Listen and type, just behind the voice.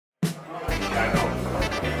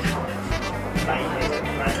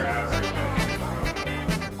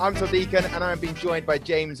I'm Tom Deacon, and I'm being joined by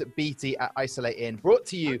James Beattie at Isolate Inn, brought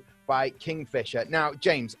to you by Kingfisher. Now,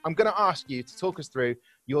 James, I'm going to ask you to talk us through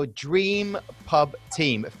your dream pub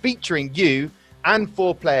team, featuring you and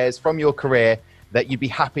 4 players from your career that you'd be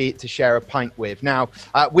happy to share a pint with. Now,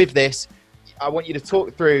 with this, I want you to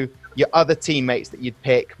talk through your other teammates that you'd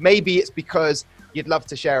pick. Maybe it's because you'd love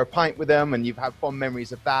to share a pint with them and you've had fond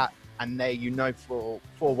memories of that, and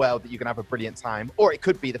full well that you can have a brilliant time. Or it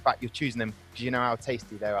could be the fact you're choosing them because you know how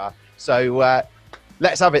tasty they are. So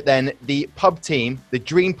let's have it then. The pub team, the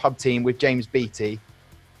dream pub team with James Beattie.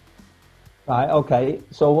 Right, okay.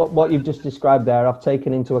 So what you've just described there, I've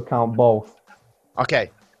taken into account both. Okay.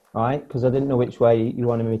 Right, because I didn't know which way you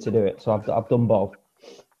wanted me to do it, so I've done both.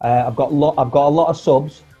 I've got a lot of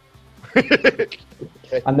subs, Okay.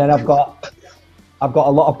 and then I've got a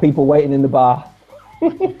lot of people waiting in the bar.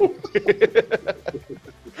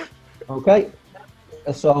 Okay,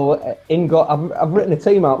 so I've written a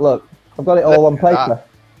team out. Look, I've got it all on paper.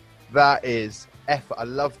 That is effort. I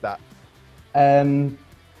love that.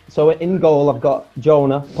 So in goal, I've got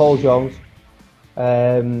Paul Jones,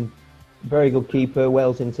 very good keeper,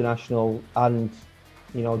 Wales international, and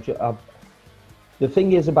the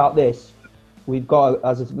thing is about this, we've got,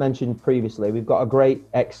 as I mentioned previously, we've got a great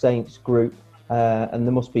ex-Saints group, and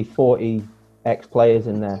there must be 40 ex-players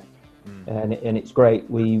in there, and it's great.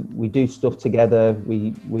 We do stuff together.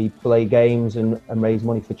 We play games and raise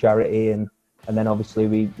money for charity, and then obviously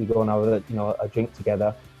we go and have a drink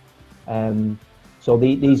together. So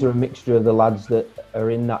these are a mixture of the lads that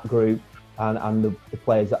are in that group and the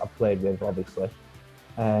players that I've played with, obviously.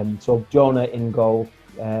 So Jonah in goal,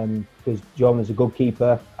 because Jonah's a good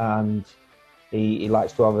keeper and he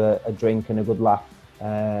likes to have a drink and a good laugh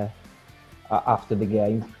after the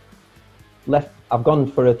game. I've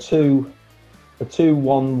gone for a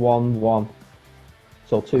 2-1-1-1.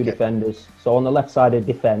 So two defenders. So on the left side of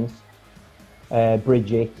defence,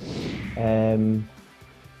 Bridgie. I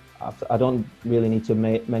don't really need to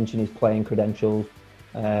mention his playing credentials,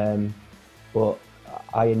 but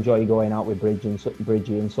I enjoy going out with Bridgie and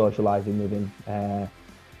socialising with him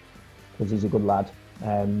because he's a good lad,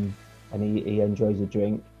 and he enjoys a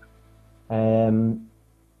drink. On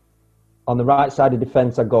the right side of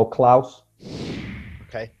defence, I go Klaus.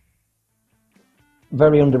 Okay.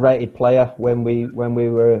 Very underrated player when we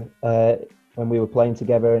were playing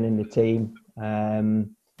together and in the team.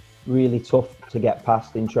 Really tough to get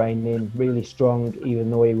past in training. Really strong, even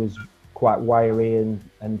though he was quite wiry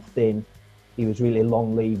and thin. He was really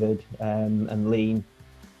long-levered and lean.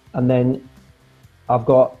 And then I've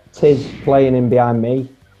got Tiz playing in behind me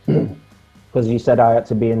because you said I had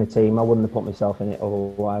to be in the team. I wouldn't have put myself in it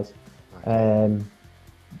otherwise.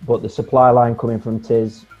 But the supply line coming from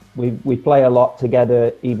Tiz, we play a lot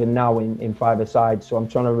together even now in five-a-side. So I'm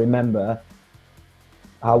trying to remember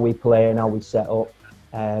how we play and how we set up,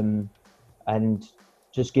 and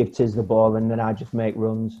just give Tiz the ball, and then I just make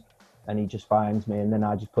runs, and he just finds me, and then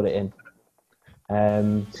I just put it in.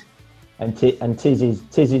 And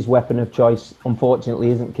Tiz's weapon of choice,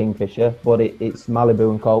 unfortunately, isn't Kingfisher, but it's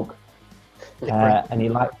Malibu and Coke. And he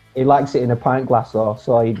likes it in a pint glass, though,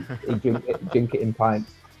 so he drink it in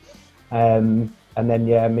pints. And then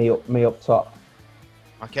me up top.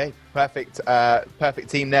 Okay, perfect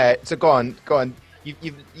team there. So go on.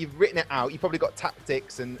 You've written it out. You've probably got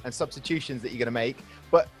tactics and substitutions that you're going to make.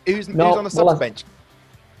 But who's on the subs bench?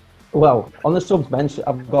 Well, on the subs bench,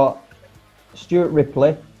 I've got Stuart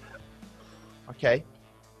Ripley. Okay.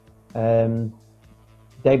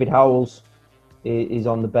 David Howells is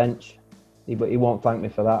on the bench. He won't thank me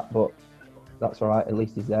for that, but that's all right. At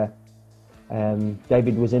least he's there.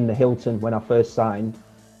 David was in the Hilton when I first signed.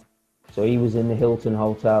 So he was in the Hilton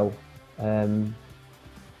Hotel. And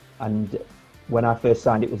when I first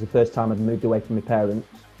signed, it was the first time I'd moved away from my parents.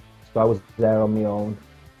 So I was there on my own.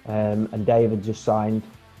 And David just signed,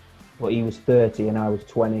 but he was 30 and I was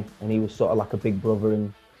 20, and he was sort of like a big brother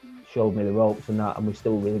and showed me the ropes and that, and we're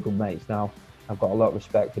still really good mates now. I've got a lot of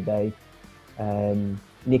respect for Dave.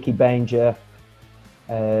 Nicky Banger,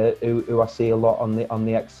 who I see a lot on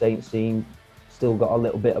the ex-Saints scene, still got a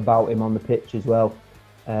little bit about him on the pitch as well,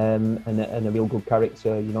 and a real good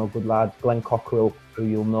character, good lad. Glenn Cockrell, who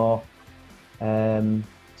you'll know,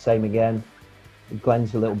 same again.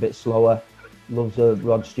 Glenn's a little bit slower, loves a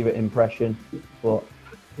Rod Stewart impression, but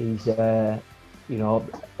he's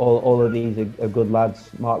all of these are good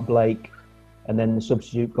lads. Mark Blake, and then the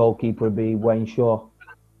substitute goalkeeper would be Wayne Shaw.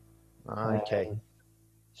 Okay.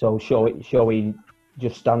 So Shaw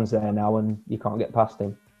just stands there now, and you can't get past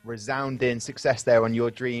him. Resounding success there on your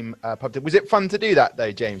dream pub. Was it fun to do that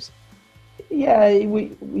though, James? Yeah, I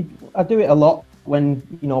do it a lot. when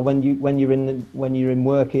you're in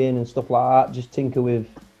working and stuff like that, just tinker with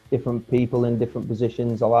different people in different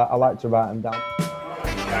positions. I like to write them down.